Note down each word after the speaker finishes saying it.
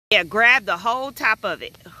Yeah, grab the whole top of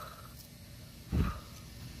it.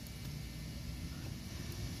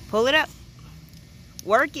 Pull it up.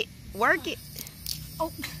 Work it. Work it.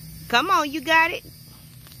 Oh. Come on, you got it.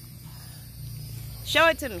 Show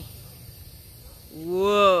it to me.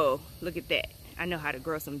 Whoa, look at that. I know how to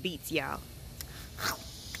grow some beets, y'all.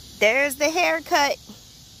 There's the haircut.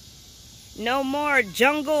 No more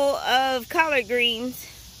jungle of collard greens.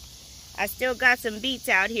 I still got some beets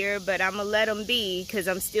out here, but I'm gonna let them be because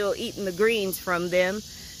I'm still eating the greens from them,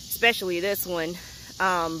 especially this one.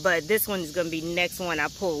 But this one is gonna be the next one I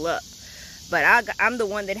pull up. But I'm the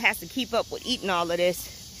one that has to keep up with eating all of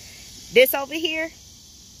this. This over here,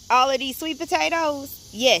 all of these sweet potatoes,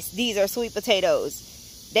 yes, these are sweet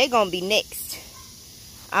potatoes. They're gonna be next.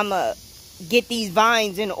 I'ma get these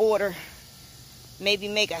vines in order. Maybe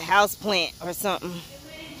make a house plant or something.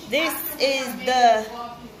 This is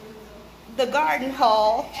the garden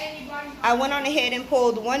haul. I went on ahead and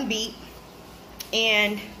pulled one beet,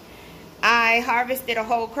 and I harvested a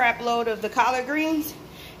whole crap load of the collard greens.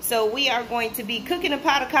 So we are going to be cooking a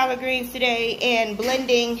pot of collard greens today and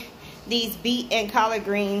blending these beet and collard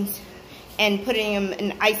greens and putting them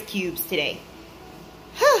in ice cubes today.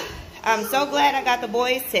 I'm so glad I got the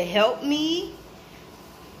boys to help me.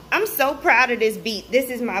 I'm so proud of this beet. This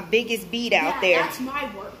is my biggest beet out there. That's my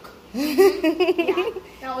work. Yeah,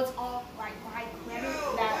 that was all like my credit.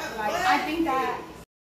 That like I think that